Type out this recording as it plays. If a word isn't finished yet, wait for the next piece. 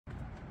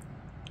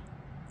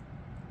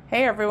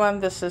Hey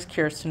everyone, this is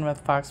Kirsten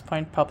with Fox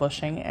Point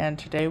Publishing, and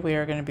today we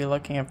are going to be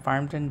looking at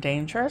Farmed and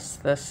Dangerous.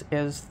 This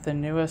is the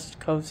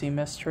newest cozy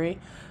mystery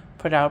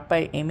put out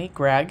by Amy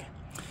Gregg.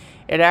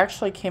 It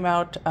actually came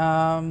out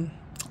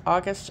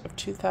August of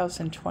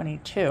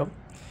 2022,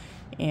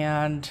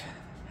 and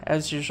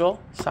as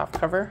usual,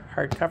 softcover,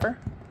 hardcover.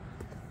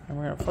 And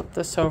we're going to flip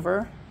this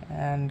over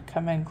and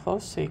come in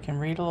close so you can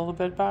read a little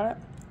bit about it.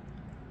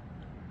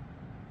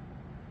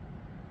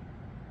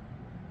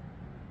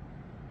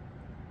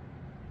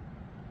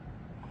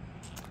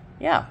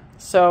 Yeah,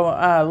 so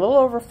a little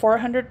over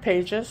 400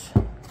 pages,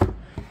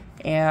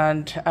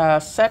 and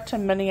set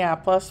in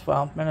Minneapolis,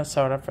 well,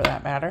 Minnesota for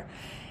that matter,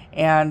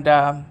 and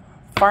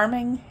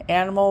farming,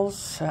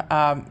 animals,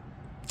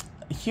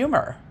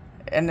 humor,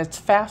 and it's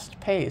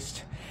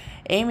fast-paced.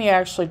 Amy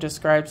actually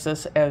describes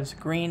this as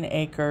Green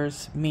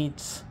Acres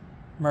meets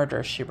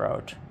Murder, She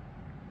Wrote,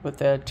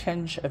 with a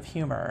tinge of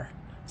humor.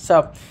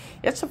 So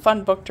it's a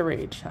fun book to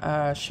read.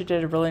 She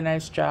did a really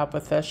nice job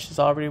with this. She's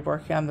already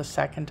working on the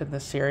second in the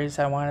series.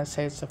 I want to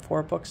say it's a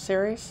 4-book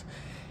series.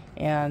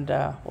 And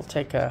we'll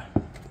take a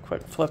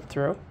quick flip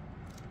through.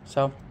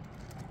 So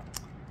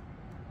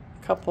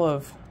a couple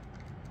of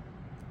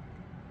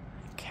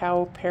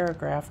cow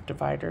paragraph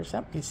dividers.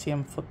 Yep, you see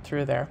them flip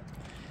through there.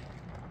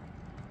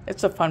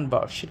 It's a fun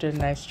book. She did a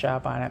nice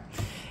job on it.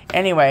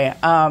 Anyway,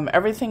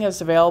 everything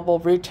is available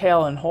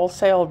retail and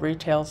wholesale.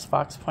 Retail's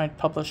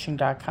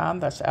foxpointpublishing.com.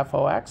 That's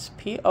FOXPOINTE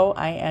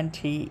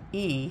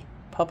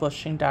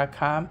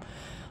publishing.com.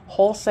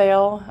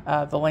 Wholesale,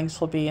 the links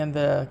will be in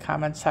the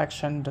comment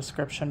section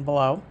description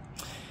below.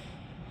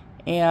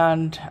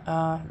 And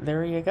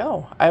there you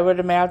go. I would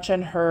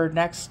imagine her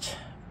next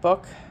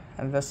book,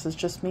 and this is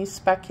just me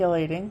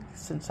speculating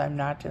since I'm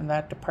not in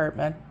that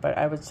department, but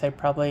I would say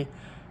probably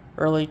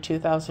early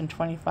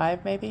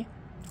 2025 maybe.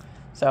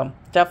 So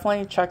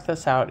definitely check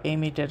this out.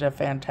 Amy did a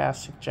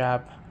fantastic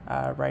job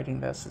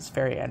writing this. It's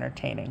very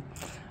entertaining.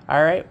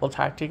 All right, we'll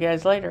talk to you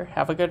guys later.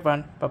 Have a good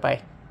one.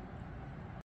 Bye-bye.